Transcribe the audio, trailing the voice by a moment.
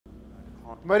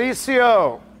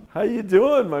Mauricio, How you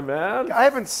doing, my man? I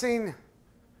haven't seen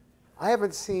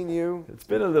you. It's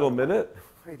been a little minute.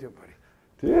 How you doing, buddy?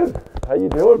 Dude, how you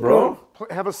doing, bro?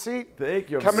 Have a seat. Thank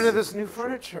you. Come into this new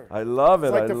furniture. I love it.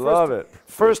 It's like I the love it.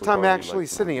 First time actually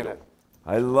sitting in it.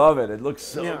 I love it. It looks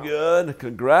so Yeah. good.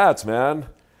 Congrats, man.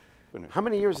 How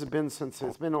many years has it been since?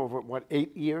 It's been over, what,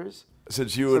 8 years?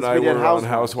 Since you Since and I we did were on Housewives.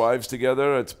 Housewives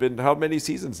together, it's been how many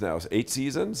seasons now? 8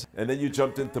 seasons? And then you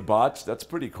jumped into Botch. That's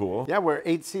pretty cool. Yeah, we're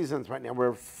 8 seasons right now.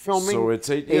 We're filming. So it's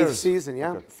 8 eighth years. season,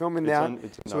 yeah. Filming that.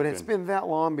 So it's been that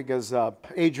long because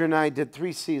Adrian and I did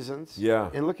 3 seasons. Yeah.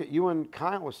 And look at you and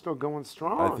Kyle are still going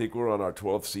strong. I think we're on our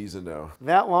 12th season now.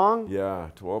 That long? Yeah,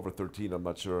 12 or 13, I'm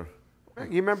not sure.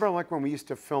 You remember like when we used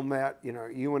to film that, you know,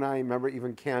 you and I, remember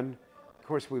even Ken, of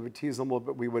course we would tease him a little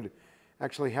bit, we would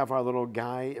actually have our little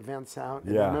guy events out.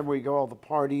 And Yeah. remember we go all the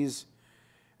parties,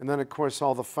 and then of course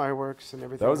all the fireworks and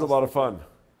everything. That was a else lot like of fun. that.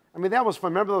 I mean, that was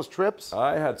fun. Remember those trips?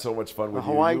 I had so much fun with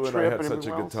you. Hawaii You and I trip had and such a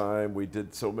everywhere good else. time. We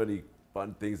did so many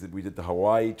fun things. We did the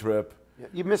Hawaii trip. Yeah,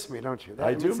 you miss me, don't you?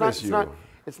 I do it's not- miss it's you.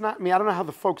 It's not, I mean, I don't know how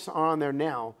the folks are on there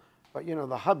now, but you know,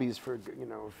 the hubbies for, you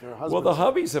know, if their husbands. Well, the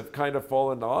hubbies have kind of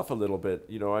fallen off a little bit.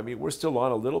 You know, I mean, we're still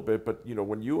on a little bit, but you know,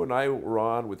 when you and I were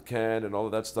on with Ken and all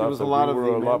of that stuff, was a we lot of were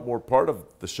the- a lot more part of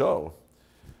the show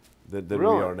than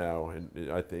Really? we are now. And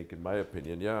I think, in my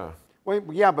opinion, yeah. Wait,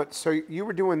 yeah, but so you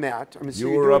were doing that. I mean, so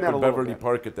You you're were doing up that a in little Beverly bit.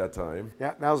 Park at that time.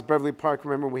 Yeah, that was Beverly Park.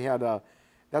 Remember we had,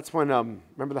 that's when,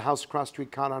 remember the house across the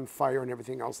street caught on fire and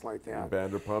everything else like that.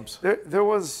 Vanderpumps.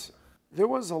 There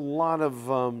was a lot of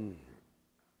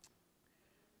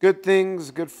good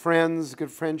things, good friends,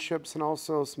 good friendships, and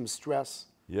also some stress.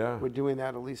 Yeah. We're doing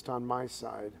that at least on my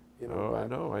side. You know, Oh, but, I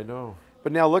know, I know.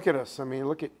 but now look at us. I mean,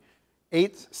 look at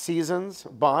 8 seasons,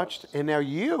 Botched, and now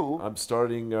you I'm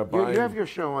starting buying. you have your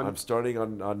show on. I'm starting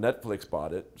on Netflix.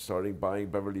 Bought it. Starting buying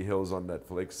Beverly Hills on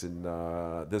Netflix in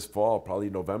this fall, probably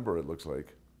November. It looks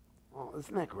like. Oh,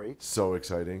 isn't that great? So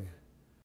exciting.